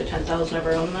probably close to $10,000 of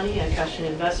our own money. I cashed in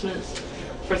investments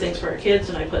for things for our kids,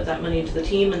 and I put that money into the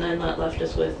team, and then that left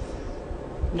us with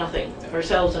nothing,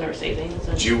 ourselves and our savings.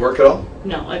 And did you work at all?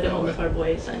 No, I've been home with our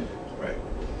boys. And right.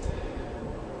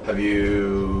 Have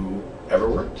you ever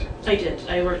worked? I did.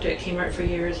 I worked at Kmart for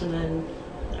years, and then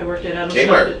I worked at Adams.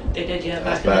 Kmart? I did, yeah,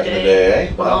 That's back in the day.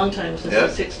 Eh? A long time, since I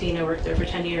was 16. I worked there for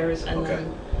 10 years, and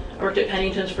then I worked at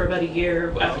Pennington's for about a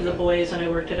year after the boys, and I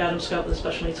worked at Adams Scott with a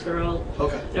special needs girl.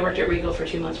 Okay. And I worked at Regal for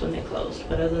 2 months when they closed,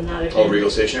 but other than that, I've been...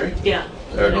 Regal Stationery? Yeah.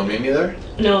 There no Mimi there?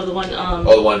 No, the one...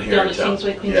 the one here down in at town.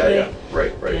 Queensway. Yeah.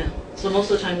 Right. Yeah. So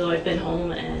most of the time, though, I've been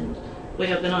home, and we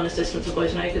have been on assistance with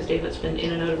boys and I, because David's been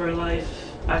in and out of our life,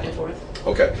 back and forth.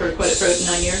 Okay. For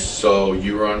 9 years. So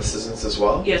you were on assistance as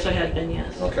well? Yes, I had been,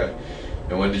 yes. Okay.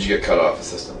 And when did you get cut off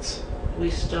assistance? We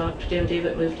stopped.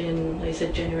 David moved in, like I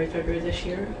said, January, February this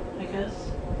year, I guess.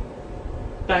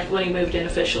 Back when he moved in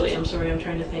officially. I'm sorry, I'm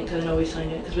trying to think, because I know we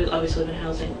signed it, because we obviously live in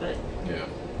housing, but... Yeah.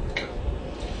 Okay.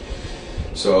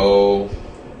 So...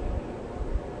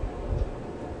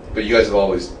 But you guys have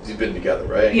you've been together,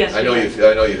 right? Yes. I know you've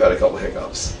had a couple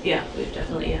hiccups. Yeah, we've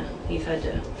definitely, yeah. He's had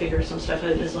to figure some stuff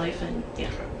out in his life, and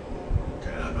yeah.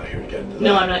 Okay, I'm not here to get into that.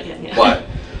 No, I'm not getting it. But,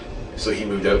 so he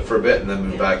moved out for a bit and then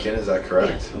moved back in, is that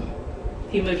correct? Yeah.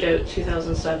 He moved out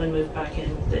 2007, moved back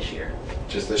in this year.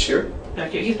 Just this year?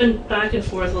 Back here. He's been back and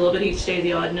forth a little bit. He'd stay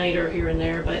the odd night or here and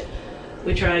there, but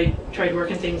we tried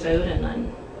working things out, and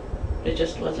then it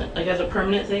just wasn't, like, as a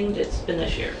permanent thing, it's been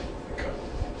this year. Okay.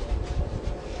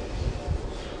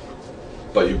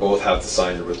 But you both have to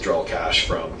sign the withdrawal cash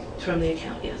from the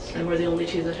account, yes. Okay. And we're the only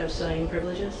two that have signing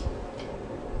privileges.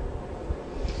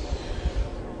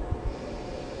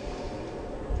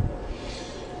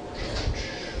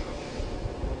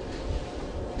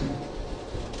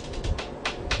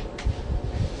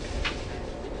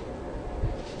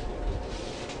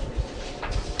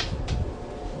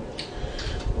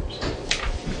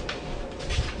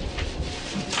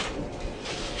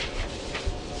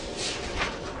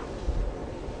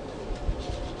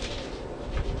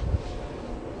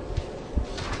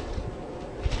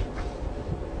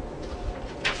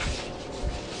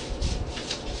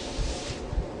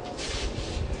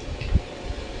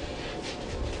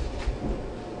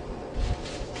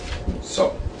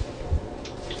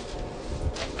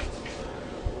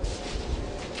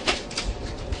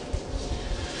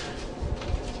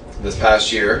 this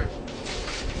past year,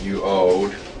 you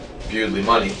owed Bewdley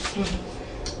money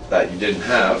that you didn't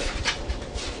have.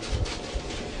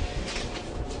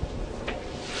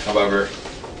 However,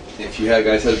 if you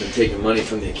guys had been taking money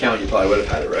from the account, you probably would have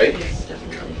had it, right? Yes,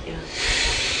 definitely, yeah.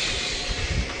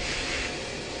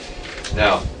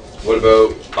 Now, what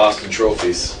about Austin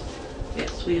trophies?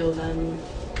 Yes, we owe them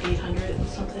 800 and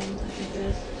something, I think it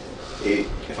is.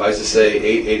 If I was to say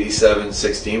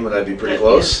 887.16, would that be pretty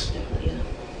close? Yes, definitely, yeah.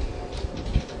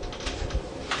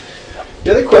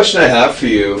 The other question I have for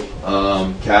you,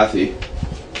 Cathie,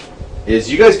 is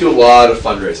you guys do a lot of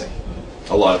fundraising.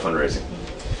 A lot of fundraising.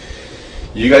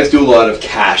 You guys do a lot of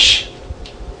cash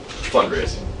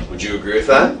fundraising. Would you agree with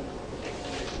that?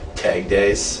 Tag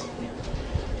days.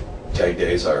 Tag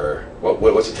days are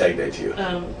what's a tag day to you?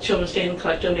 Children stay and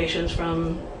collect donations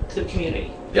from the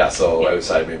community. Yeah, so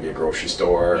outside maybe a grocery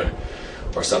store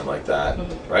or something like that,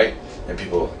 right? And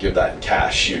people give that in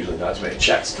cash, usually not as many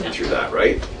checks come through that,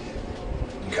 right?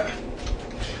 Okay.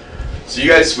 So you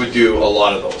guys would do a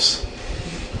lot of those.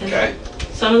 Okay.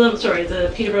 Some of them,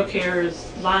 the Peterborough Cares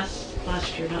last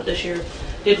year, not this year,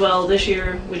 did well. This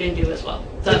year we didn't do as well.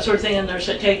 That sort of thing. And their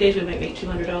tag days we might make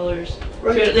 $200.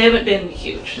 Right. They haven't been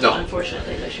huge,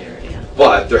 unfortunately, this year. Yeah.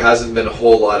 But there hasn't been a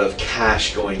whole lot of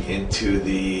cash going into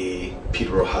the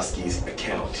Peterborough Huskies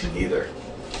account either.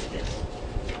 Yes.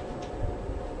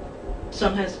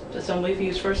 Some we've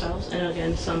used for ourselves, and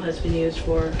again, some has been used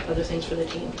for other things for the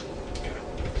team. Okay.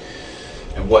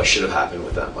 And what should have happened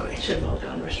with that money? Should have all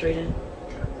gone straight in.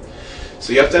 Okay.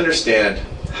 So you have to understand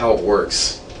how it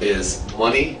works. Is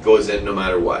money goes in no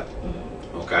matter what.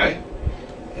 Okay?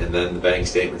 And then the bank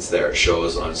statement's there. It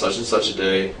shows on such and such a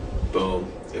day,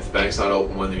 boom. If the bank's not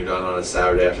open when you're done on a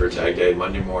Saturday after a tag day,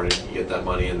 Monday morning, you get that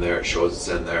money in there, it shows it's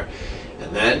in there.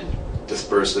 And then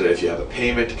disperse it. If you have a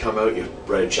payment to come out, you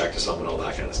write a check to someone, all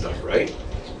that kind of stuff, right?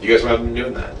 You guys haven't been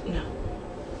doing that? No.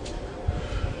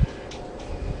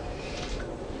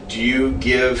 Do you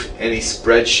give any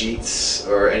spreadsheets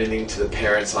or anything to the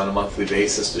parents on a monthly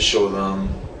basis to show them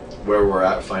where we're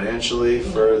at financially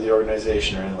for the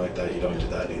organization or anything like that? You don't do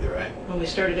that either, right? When we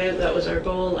started out, that was our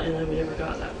goal, and then we never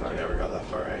got that far. You never got that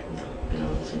far, right? No,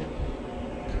 honestly, no.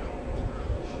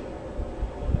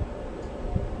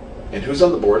 And who's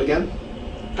on the board again?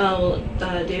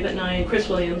 David and I, and Chris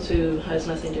Williams, who has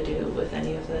nothing to do with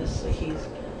any of this.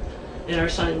 And our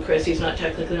son, Chris, he's not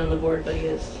technically on the board, but he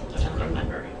is a founding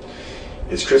member.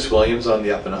 Is Chris Williams on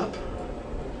the up and up?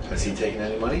 Has he taken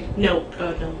any money? No,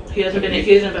 God, no. He hasn't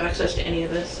He doesn't have access to any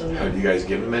of this. So no. Have you guys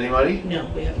given him any money? No,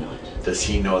 we have not. Does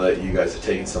he know that you guys have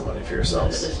taken some money for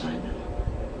yourselves? Not at this time, no.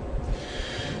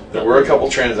 There were a couple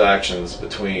transactions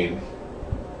between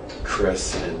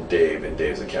Chris and Dave in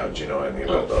Dave's account. Do you know anything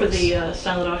about those? For the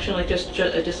silent auction, like just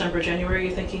December, January,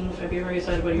 you're thinking? February, is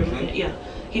that what you're looking at? Yeah.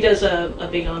 He does a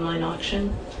big online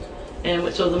auction.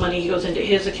 And so the money goes into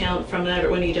his account from that,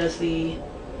 or when he does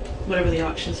whatever the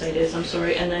auction site is,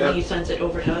 and then he sends it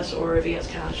over to us, or if he has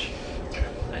cash. Okay.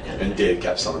 That kind of and thing. Dave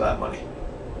kept some of that money?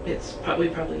 We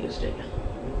probably used it,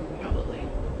 probably.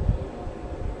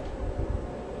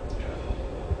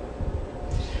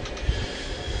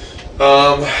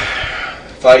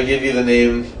 If I give you the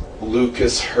name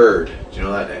Lucas Hurd, do you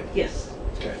know that name? Yes.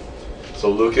 Okay. So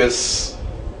Lucas,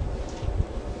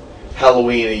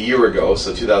 Halloween a year ago,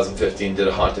 so 2015, did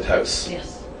a haunted house.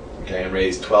 Yes. Okay, and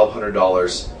raised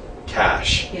 $1,200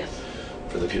 cash. Yes.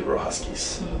 For the Peterborough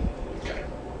Huskies. Okay.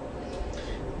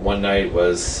 One night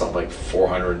was something like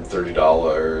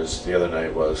 $430. The other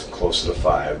night was closer to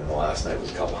 $5, and the last night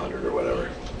was a couple hundred or whatever.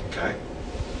 Okay.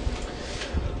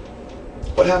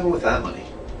 What happened with that money?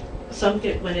 Some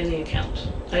went in the account.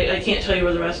 I can't tell you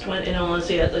where the rest went, in all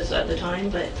honesty, at the time,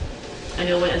 but I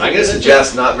know when. I'm going to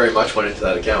suggest not very much went into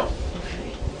that account.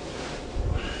 Okay.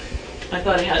 I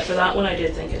thought it had. For that one, I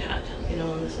did think it had,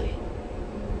 honestly.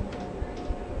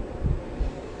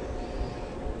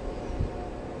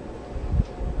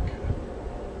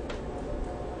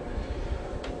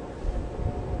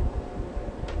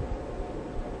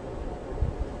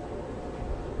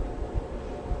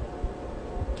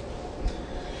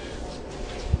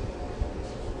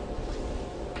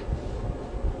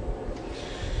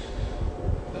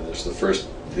 There's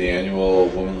the annual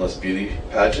Womanless Beauty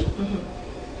pageant.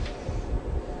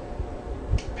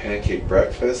 Pancake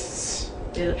breakfasts.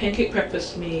 Yeah, the pancake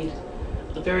breakfast made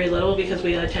very little because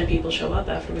we had 10 people show up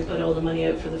after we put all the money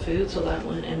out for the food, so that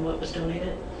went in what was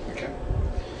donated. Okay.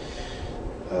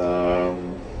 Oh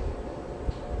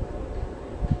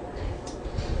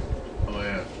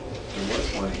yeah, there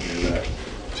was one here that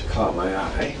caught my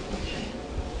eye.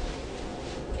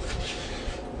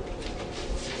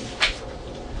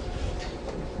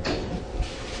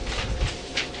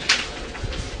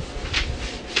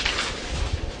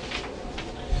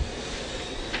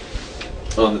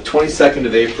 On the 22nd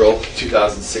of April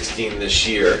 2016 this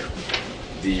year,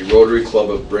 the Rotary Club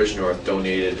of Bridgenorth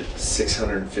donated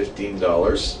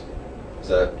 $615. Is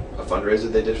that a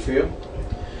fundraiser they did for you?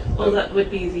 Well, that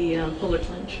would be the polar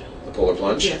plunge. The polar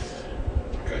plunge? Yes.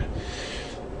 Okay.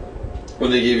 When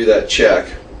they gave you that check,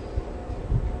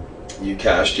 you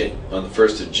cashed it on the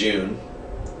 1st of June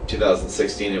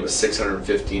 2016. It was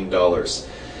 $615.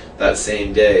 That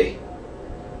same day,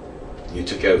 you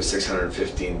took out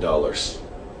 $615.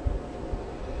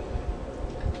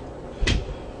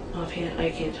 Offhand, I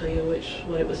can't tell you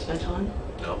what it was spent on.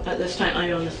 No. At this time,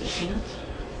 I honestly can't.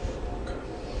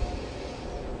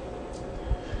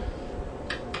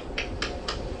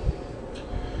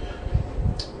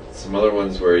 Some other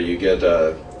ones where you get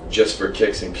Just for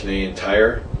Kicks and Canadian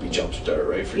Tire. We jump start,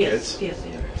 right, for kids? Yes,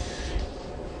 they are.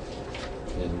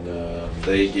 And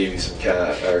they gave you some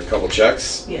or a couple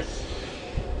checks. Yes.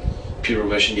 Peterborough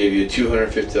Mission gave you a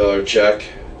 $250 check.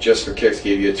 Just for Kicks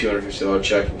gave you a $250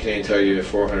 check, and Canadian Tire gave you a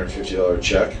 $450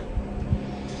 check.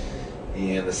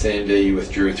 And the same day you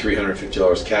withdrew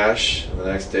 $350 cash, and the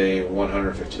next day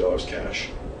 $150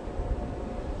 cash.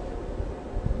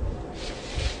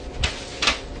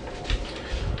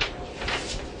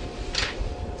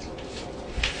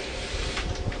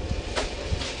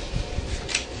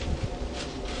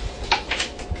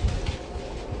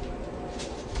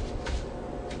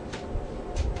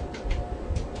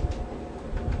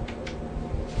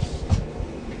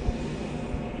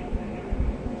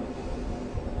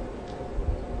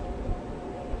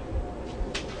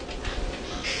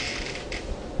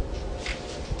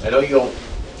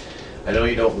 I know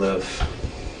you don't live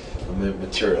a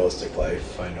materialistic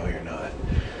life. I know you're not.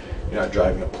 You're not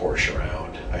driving a Porsche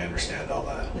around. I understand all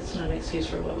that. It's not an excuse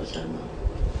for what was done,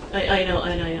 though. I know,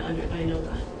 and I know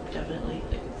that definitely.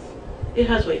 It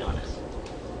has weight on us.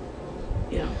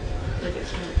 You know, like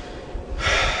it's not.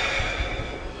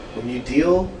 When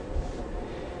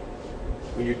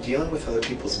you're dealing with other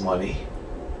people's money,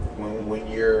 when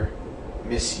you're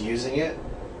misusing it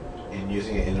and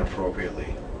using it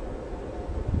inappropriately,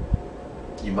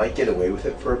 you might get away with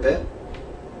it for a bit,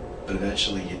 but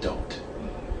eventually you don't.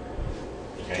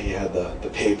 Okay, you have the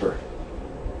paper.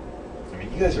 I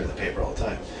mean, you guys are in the paper all the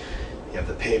time. You have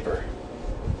the paper.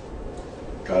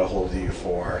 Got a hold of you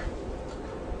for,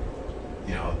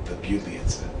 you know, the Butley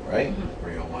incident, right? Mm-hmm.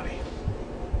 Where you owe money.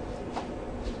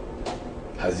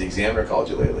 Has the examiner called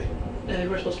you lately?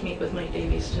 We're supposed to meet with Mike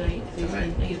Davies tonight.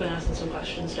 He's been asking some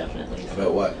questions, definitely. So.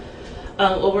 About what?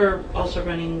 Well, we're also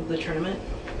running the tournament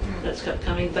that's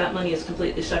coming. That money is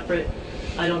completely separate.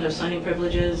 I don't have signing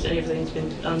privileges, and everything's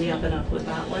been on the up and up with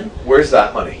that one. Where's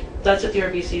that money? That's at the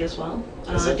RBC as well.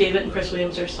 Is it? David and Chris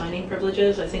Williams are signing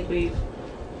privileges. I think we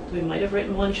might have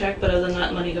written one check, but other than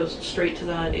that, money goes straight to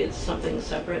that. It's something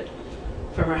separate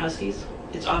from our Huskies.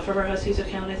 It's off of our Huskies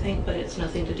account, I think, but it's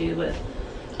nothing to do with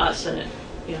us and it,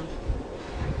 you know.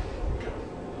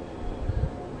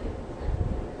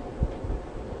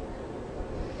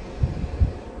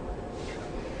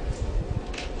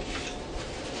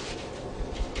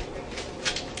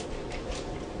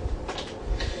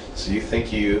 So you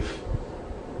think you've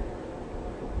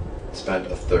spent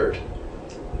a third?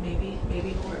 Maybe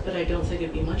more, but I don't think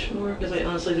it'd be much more, because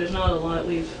honestly, there's not a lot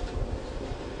we've...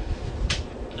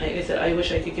 Like I said, I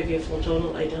wish I could give you a full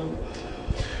total. I don't.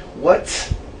 What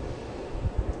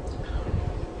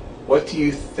do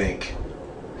you think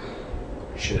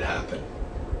should happen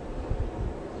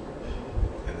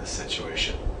in this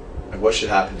situation? Like, what should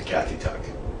happen to Cathie Tuck?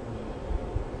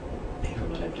 Pay for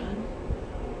what I've done.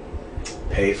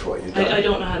 Pay for what you've done? I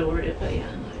don't know how to word it, but yeah.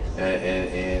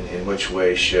 And in which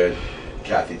way should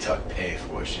Cathie Tuck pay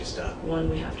for what she's done? One,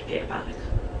 we have to pay it back.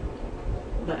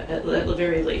 But at the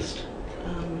very least.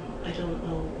 I don't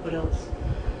know what else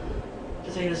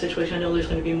to say in the situation. I know there's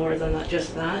going to be more than that,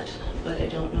 just that, but I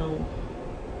don't know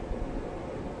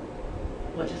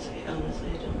what to say. Honestly,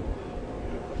 I don't.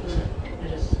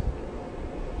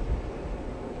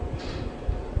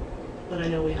 But I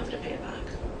know we have to pay it back.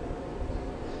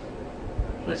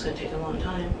 And it's going to take a long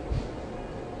time.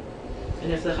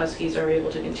 And if the Huskies are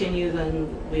able to continue,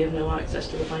 then we have no access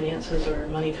to the finances or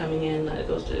money coming in. That it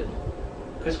goes to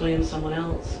Chris Williams, someone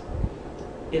else.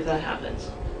 If that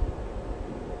happens.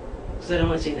 Because I don't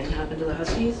want to see anything happen to the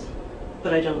Huskies,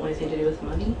 but I don't want anything to do with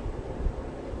money,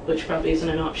 which probably isn't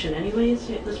an option anyways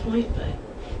at this point, but...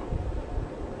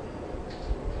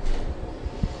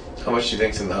 How much do you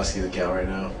think's in the Huskies account right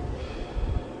now?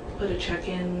 Put a check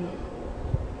in,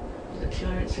 was it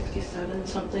 267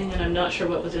 something, and I'm not sure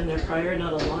what was in there prior,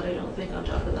 not a lot I don't think on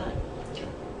top of that.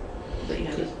 But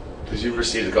yeah. Because you've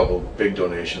received a couple big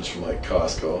donations from like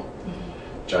Costco.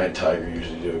 Giant Tiger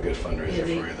usually do a good fundraiser Yeah, for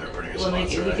you. They're a pretty good Well,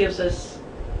 sponsor. he gives us,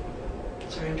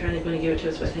 sorry, I'm trying to think when he gave it to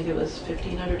us, but I think it was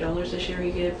 $1,500 this year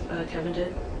he gave, Kevin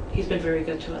did. He's been very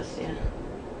good to us, yeah.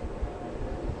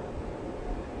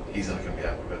 He's not going to be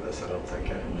happy with this, I don't think.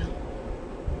 No.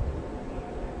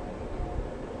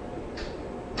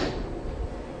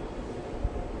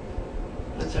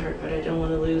 That's the hard part. I don't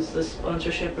want to lose the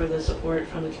sponsorship or the support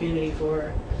from the community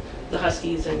for the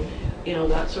Huskies and, you know,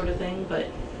 that sort of thing, but,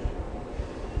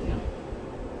 you know,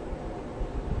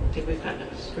 I think we've kind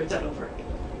of screwed that over.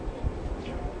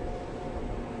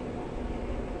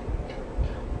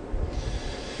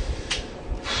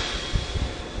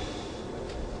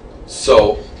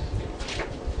 So,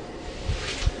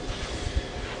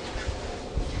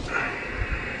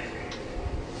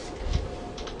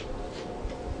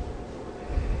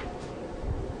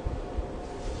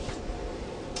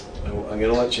 I'm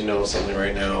going to let you know something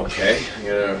right now, okay? I'm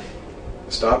going to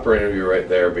stop our interview right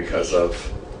there because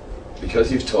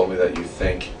you've told me that you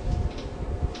think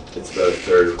it's about a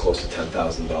third or close to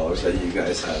 $10,000 that you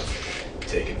guys have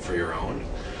taken for your own.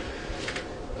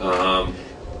 I'm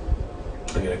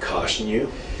going to caution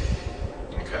you,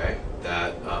 okay,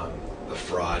 that the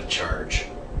fraud charge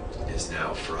is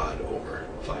now fraud over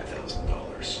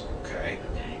 $5,000, okay?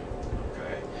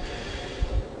 Okay.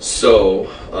 So,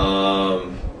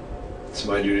 it's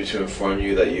my duty to inform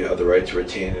you that you have the right to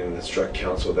retain and instruct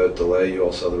counsel without delay. You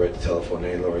also have the right to telephone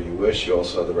any lawyer you wish. You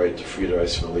also have the right to free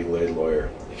advice from a legal aid lawyer.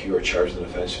 If you are charged with an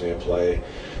offense, you may apply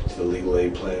to the legal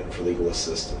aid plan for legal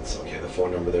assistance. Okay, the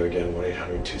phone number there again,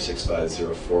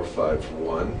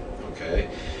 1-800-265-0451. Okay,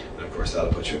 and of course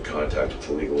that'll put you in contact with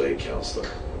the legal aid counselor.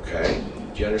 Okay,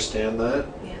 do you understand that?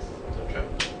 Yes. Okay.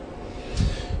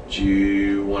 Do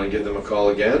you want to give them a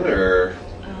call again, or?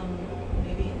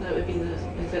 Maybe that would be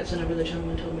that's the number the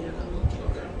gentleman told me to call.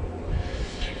 Okay.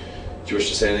 Do you wish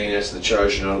to say anything in answer to the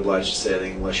charge? You're not obliged to say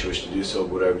anything unless you wish to do so.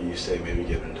 Whatever you say may be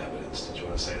given into evidence. Did you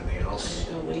want to say anything else? I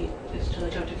think I'll wait until I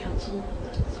talk to counsel.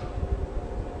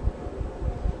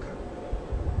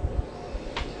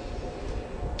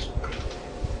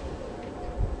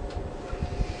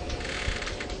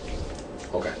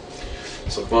 Okay.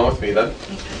 So come on with me then.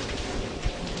 Okay.